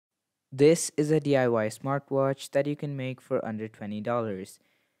This is a DIY smartwatch that you can make for under $20.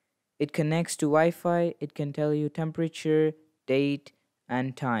 It connects to Wi-Fi, it can tell you temperature, date,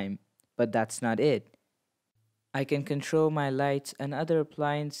 and time, but that's not it. I can control my lights and other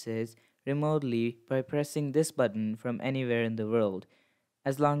appliances remotely by pressing this button from anywhere in the world,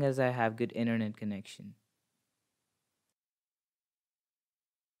 as long as I have good internet connection.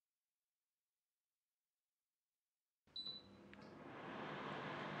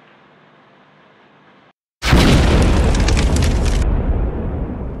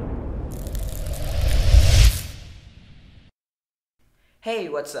 Hey,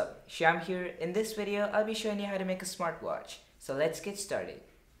 what's up? Shyam here. In this video, I'll be showing you how to make a smartwatch. So let's get started.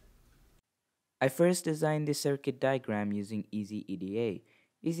 I first designed the circuit diagram using EasyEDA.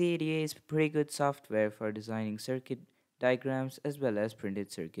 EasyEDA is pretty good software for designing circuit diagrams as well as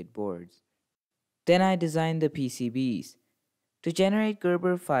printed circuit boards. Then I designed the PCBs. To generate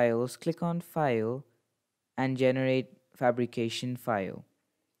Gerber files, click on File and Generate Fabrication File.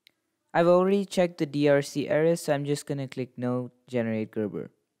 I've already checked the DRC error, so I'm just gonna click No, Generate Gerber.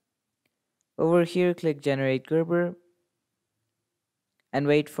 Over here, click Generate Gerber and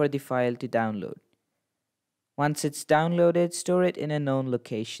wait for the file to download. Once it's downloaded, store it in a known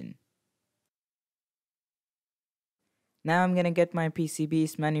location. Now I'm gonna get my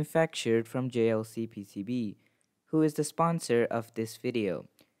PCBs manufactured from JLC PCB, who is the sponsor of this video.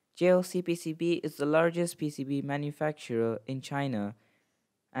 JLC PCB is the largest PCB manufacturer in China,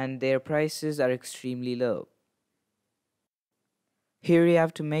 and their prices are extremely low. Here you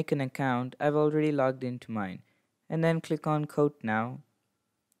have to make an account. I've already logged into mine. And then click on Quote Now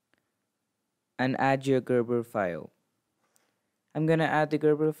and add your Gerber file. I'm gonna add the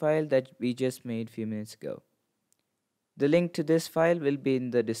Gerber file that we just made a few minutes ago. The link to this file will be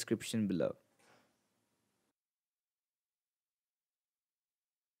in the description below.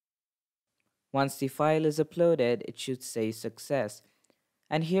 Once the file is uploaded, it should say Success.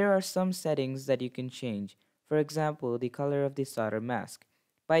 And here are some settings that you can change. For example, the color of the solder mask.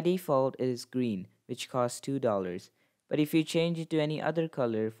 By default, it is green, which costs $2. But if you change it to any other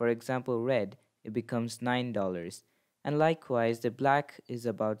color, for example red, it becomes $9. And likewise, the black is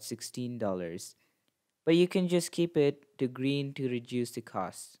about $16. But you can just keep it to green to reduce the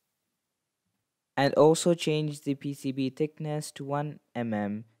cost. And also change the PCB thickness to 1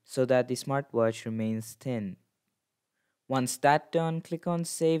 mm so that the smartwatch remains thin. Once that's done, click on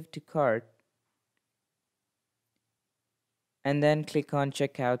Save to Cart and then click on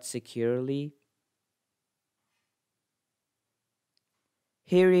Checkout Securely.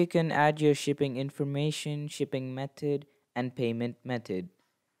 Here you can add your shipping information, shipping method, and payment method.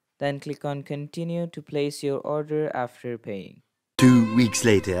 Then click on Continue to place your order after paying. 2 weeks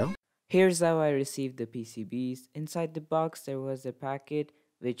later. Here's how I received the PCBs. Inside the box there was a packet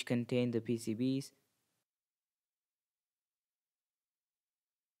which contained the PCBs.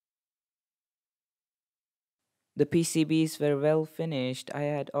 The PCBs were well finished. I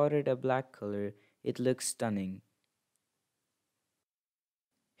had ordered a black color. It looks stunning.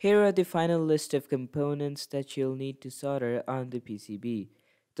 Here are the final list of components that you'll need to solder on the PCB.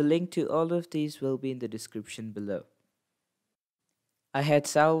 The link to all of these will be in the description below. I had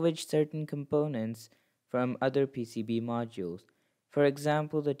salvaged certain components from other PCB modules. For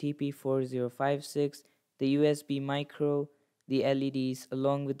example, the TP4056, the USB micro, the LEDs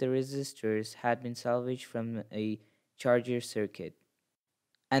along with the resistors had been salvaged from a charger circuit.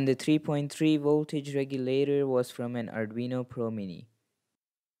 And the 3.3 voltage regulator was from an Arduino Pro Mini.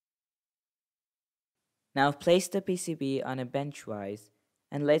 Now place the PCB on a benchwise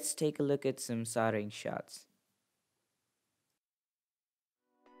and let's take a look at some soldering shots.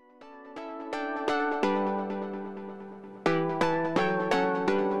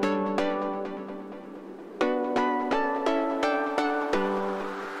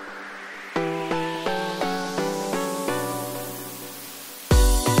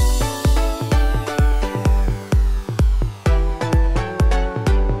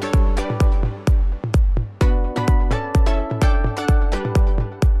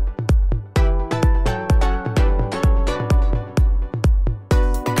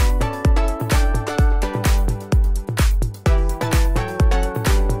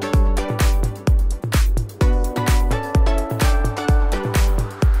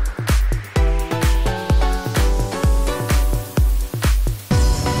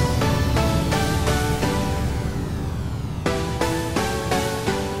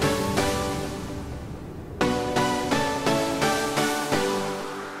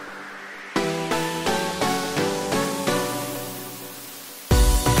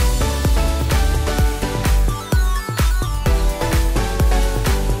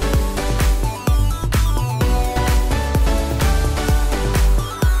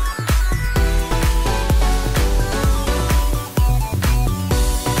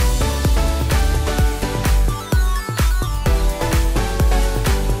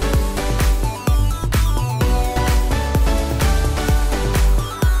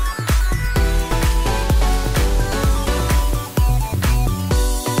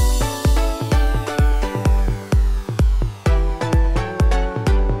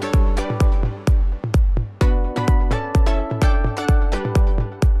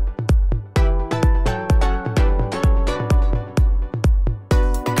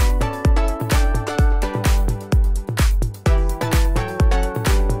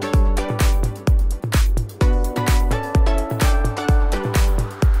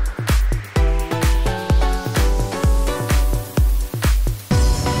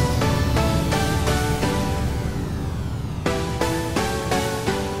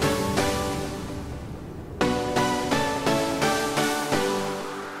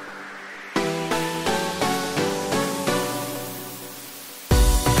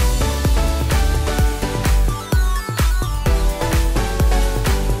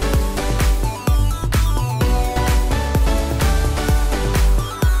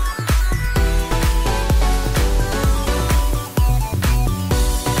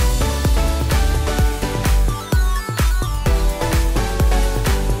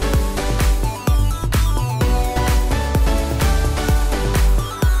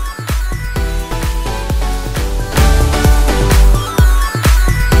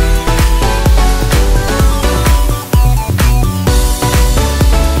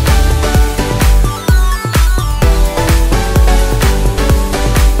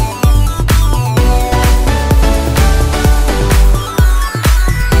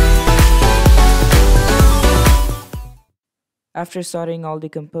 After soldering all the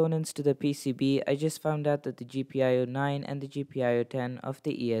components to the PCB, I just found out that the GPIO 9 and the GPIO 10 of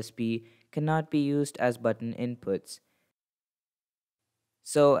the ESP cannot be used as button inputs.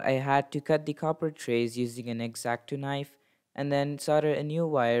 So I had to cut the copper trays using an X-Acto knife and then solder a new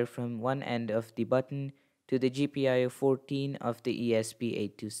wire from one end of the button to the GPIO 14 of the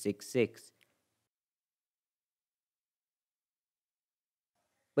ESP8266.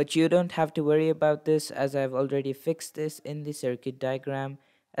 But you don't have to worry about this, as I've already fixed this in the circuit diagram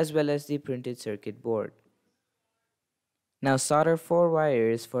as well as the printed circuit board. Now solder 4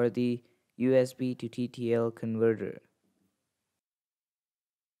 wires for the USB to TTL converter.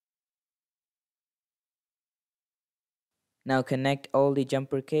 Now connect all the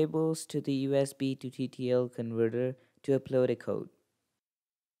jumper cables to the USB to TTL converter to upload a code.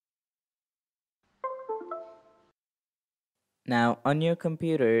 Now on your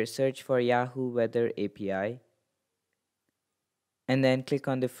computer, search for Yahoo Weather API and then click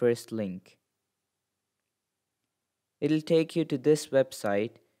on the first link. It'll take you to this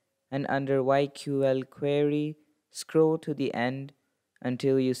website, and under YQL query, scroll to the end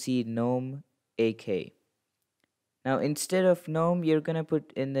until you see GNOME AK. Now instead of GNOME, you're gonna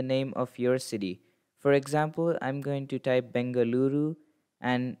put in the name of your city. For example, I'm going to type Bengaluru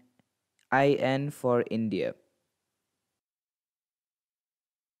and IN for India.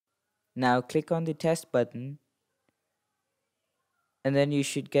 Now click on the test button and then you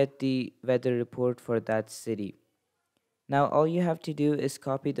should get the weather report for that city. Now all you have to do is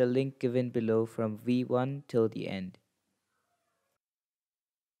copy the link given below from V1 till the end.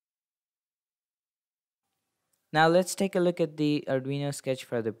 Now let's take a look at the Arduino sketch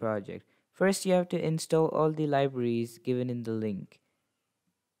for the project. First, you have to install all the libraries given in the link.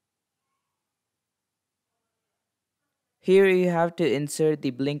 Here you have to insert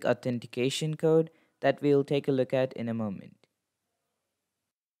the Blynk authentication code that we'll take a look at in a moment.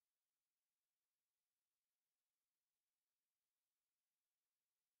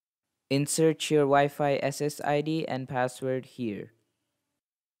 Insert your Wi-Fi SSID and password here.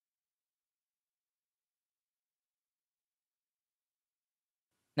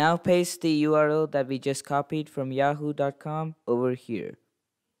 Now paste the URL that we just copied from yahoo.com over here.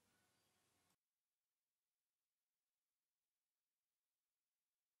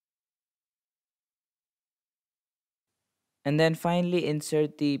 And then finally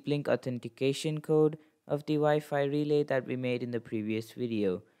insert the Blynk authentication code of the Wi-Fi relay that we made in the previous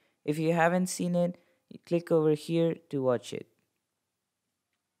video. If you haven't seen it, click over here to watch it.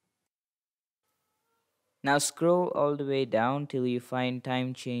 Now scroll all the way down till you find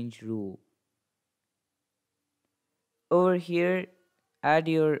time change rule. Over here, add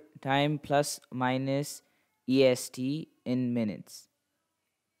your time plus minus EST in minutes.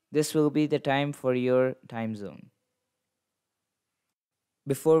 This will be the time for your time zone.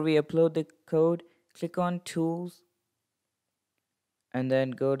 Before we upload the code, click on Tools and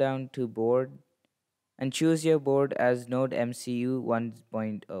then go down to Board and choose your board as Node MCU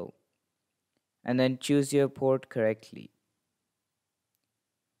 1.0 and then choose your port correctly.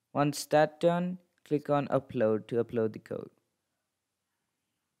 Once that's done, click on Upload to upload the code.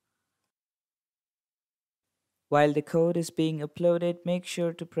 While the code is being uploaded, make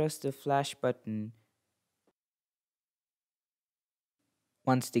sure to press the flash button.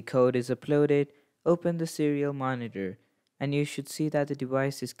 Once the code is uploaded, open the serial monitor and you should see that the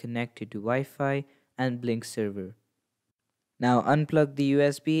device is connected to Wi-Fi and Blynk server. Now unplug the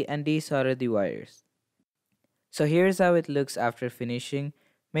USB and desolder the wires. So here's how it looks after finishing.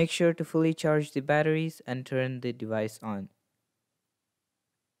 Make sure to fully charge the batteries and turn the device on.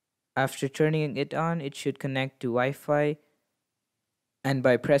 After turning it on, it should connect to Wi-Fi, and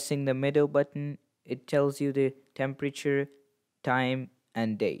by pressing the middle button, it tells you the temperature, time,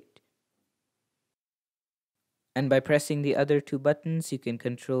 and date. And by pressing the other two buttons, you can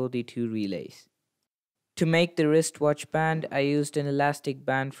control the two relays. To make the wristwatch band, I used an elastic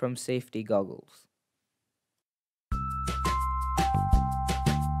band from Safety Goggles.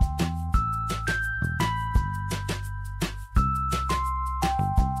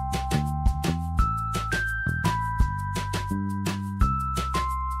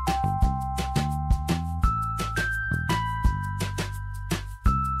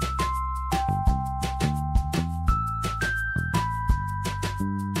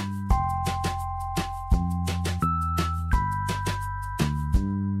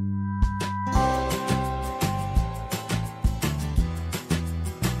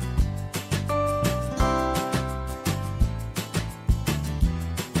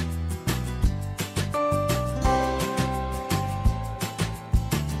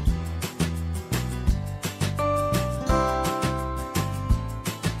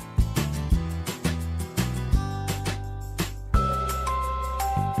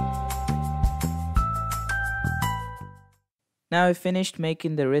 Now I finished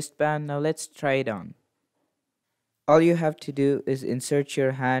making the wristband, now let's try it on. All you have to do is insert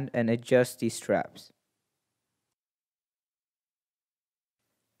your hand and adjust the straps.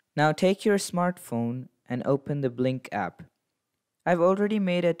 Now take your smartphone and open the Blynk app. I've already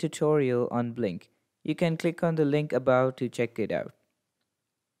made a tutorial on Blynk. You can click on the link above to check it out.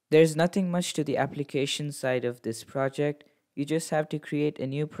 There's nothing much to the application side of this project. You just have to create a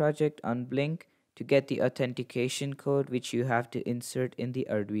new project on Blynk to get the authentication code which you have to insert in the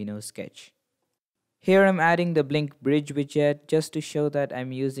Arduino sketch. Here I'm adding the Blynk bridge widget just to show that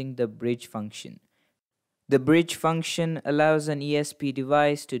I'm using the bridge function. The bridge function allows an ESP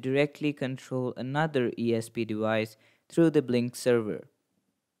device to directly control another ESP device through the Blynk server.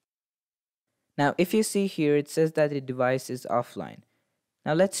 Now if you see here, it says that the device is offline.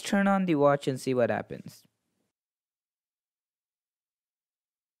 Now let's turn on the watch and see what happens.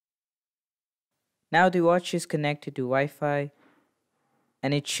 Now the watch is connected to Wi-Fi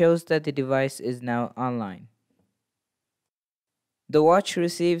and it shows that the device is now online. The watch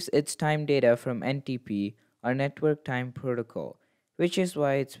receives its time data from NTP or Network Time Protocol, which is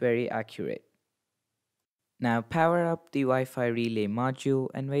why it's very accurate. Now power up the Wi-Fi relay module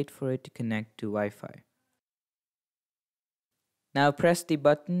and wait for it to connect to Wi-Fi. Now press the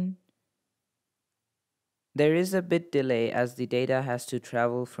button. There is a bit delay as the data has to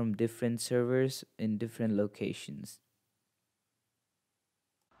travel from different servers in different locations.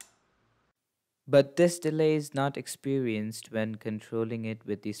 But this delay is not experienced when controlling it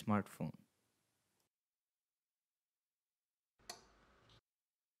with the smartphone.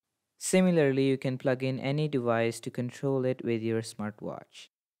 Similarly, you can plug in any device to control it with your smartwatch.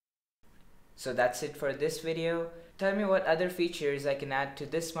 So that's it for this video. Tell me what other features I can add to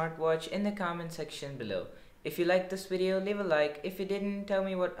this smartwatch in the comment section below. If you liked this video, leave a like. If you didn't, tell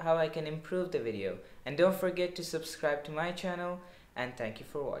me how I can improve the video. And don't forget to subscribe to my channel, and thank you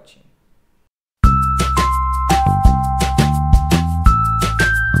for watching.